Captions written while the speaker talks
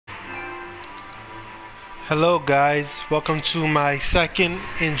Hello guys, welcome to my second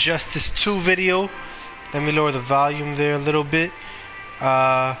Injustice 2 video. Let me lower the volume there a little bit.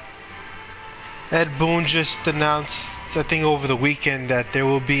 Ed Boon just announced, I think over the weekend, that there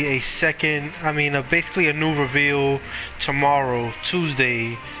will be basically a new reveal tomorrow,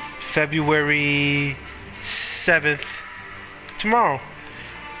 Tuesday, February 7th, tomorrow.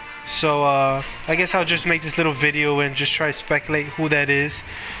 So I guess I'll just make this little video and just try to speculate who that is.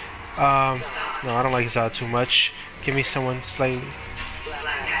 No, I don't like Zod too much. Give me someone slightly.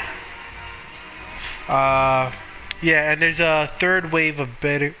 Yeah, and there's a third wave of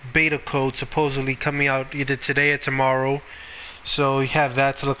beta code supposedly coming out either today or tomorrow. So you have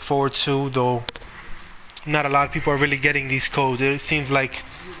that to look forward to, though not a lot of people are really getting these codes. It seems like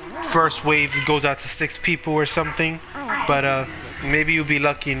first wave goes out to 6 people or something. But maybe you'll be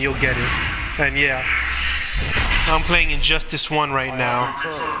lucky and you'll get it. And yeah, I'm playing Injustice 1 right now.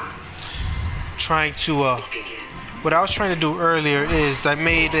 What I was trying to do earlier is I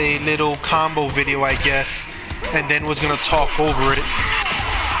made a little combo video, I guess, and then was gonna talk over it.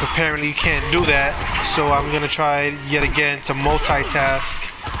 Apparently you can't do that, so I'm gonna try yet again to multitask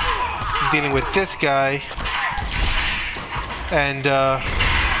dealing with this guy and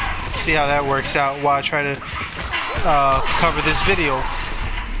see how that works out while I try to cover this video.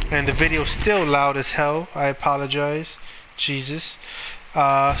 And the video's still loud as hell. I apologize. Jesus.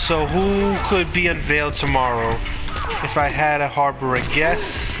 So who could be unveiled tomorrow? If I had to harbor a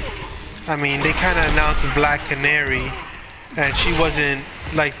guess, I mean, they kind of announced Black Canary, and she wasn't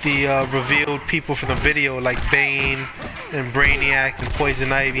like the revealed people from the video, like Bane and Brainiac and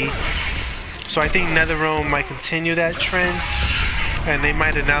Poison Ivy. So I think NetherRealm might continue that trend, and they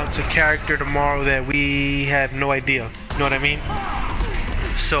might announce a character tomorrow that we have no idea. You know what I mean?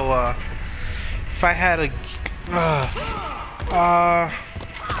 So if I had a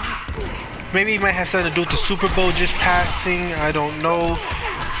maybe it might have something to do with the Super Bowl just passing. I don't know.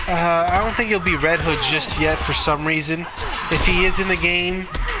 I don't think he'll be Red Hood just yet for some reason. If he is in the game,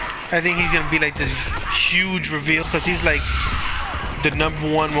 I think he's gonna be like this huge reveal because he's like the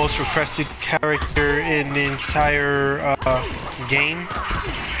 #1 most requested character in the entire game.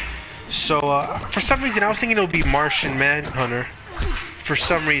 So for some reason, I was thinking it would be Martian Manhunter. For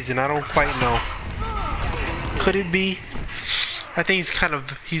some reason, I don't quite know. Could it be? I think he's kind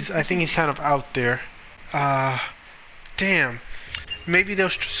of out there. Damn. Maybe they'll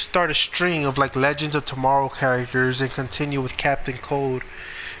start a string of like Legends of Tomorrow characters and continue with Captain Cold.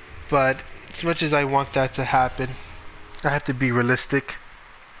 But as much as I want that to happen, I have to be realistic.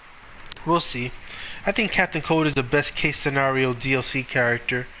 We'll see. I think Captain Cold is the best case scenario DLC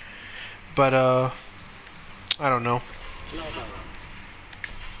character. But I don't know.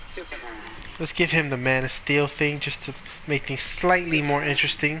 Let's give him the Man of Steel thing just to make things slightly more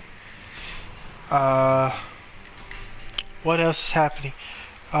interesting. What else is happening?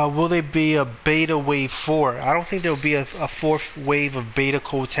 Will there be a beta wave 4? I don't think there will be a 4th wave of beta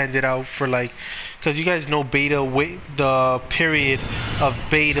codes handed out for like, because you guys know the period of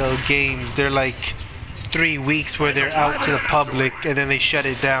beta games, they're like 3 weeks where they're out to the public and then they shut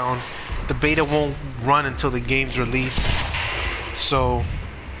it down. The beta won't run until the game's released. So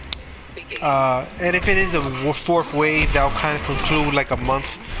and if it is a 4th wave, that'll kind of conclude like a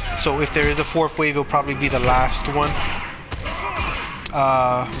month. So if there is a 4th wave, it'll probably be the last one.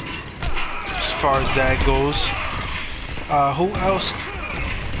 As far as that goes, who else?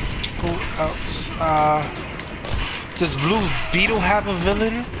 Does Blue Beetle have a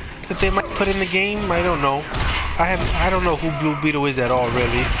villain that they might put in the game? I don't know. I don't know who Blue Beetle is at all,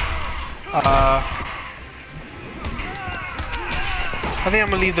 really. I think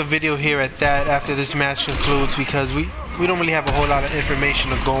I'm gonna leave the video here at that after this match concludes because we don't really have a whole lot of information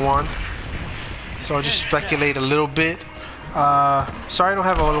to go on. So I'll just speculate a little bit. Sorry I don't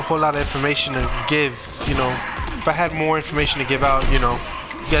have a whole lot of information to give, you know. If I had more information to give out, you know,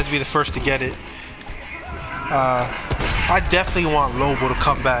 you guys would be the first to get it. I definitely want Lobo to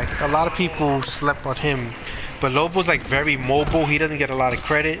come back. A lot of people slept on him, but Lobo's like very mobile. He doesn't get a lot of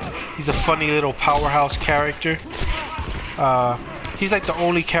credit. He's a funny little powerhouse character. He's like the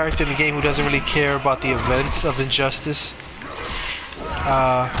only character in the game who doesn't really care about the events of Injustice.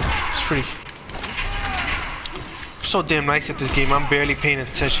 It's pretty so damn nice at this game. I'm barely paying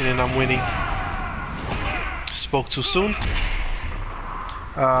attention and I'm winning. Spoke too soon.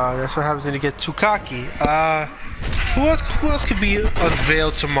 That's what happens when you get too cocky. Who else could be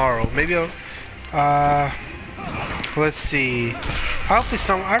unveiled tomorrow? Maybe let's see.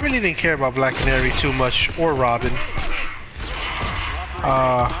 I really didn't care about Black Canary too much, or Robin.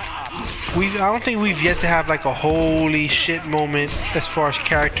 I don't think we've yet to have like a holy shit moment as far as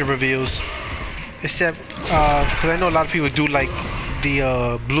character reveals. except because I know a lot of people do like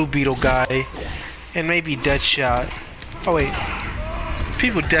the Blue Beetle guy, and maybe Deadshot. Oh wait,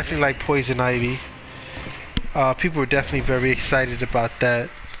 people definitely like Poison Ivy. People are definitely very excited about that,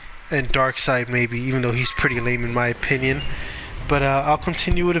 and Darkseid maybe, even though he's pretty lame in my opinion. But I'll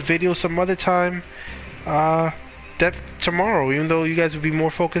continue with a video some other time. That tomorrow, even though you guys will be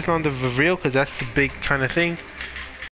more focused on the reveal, because that's the big kind of thing.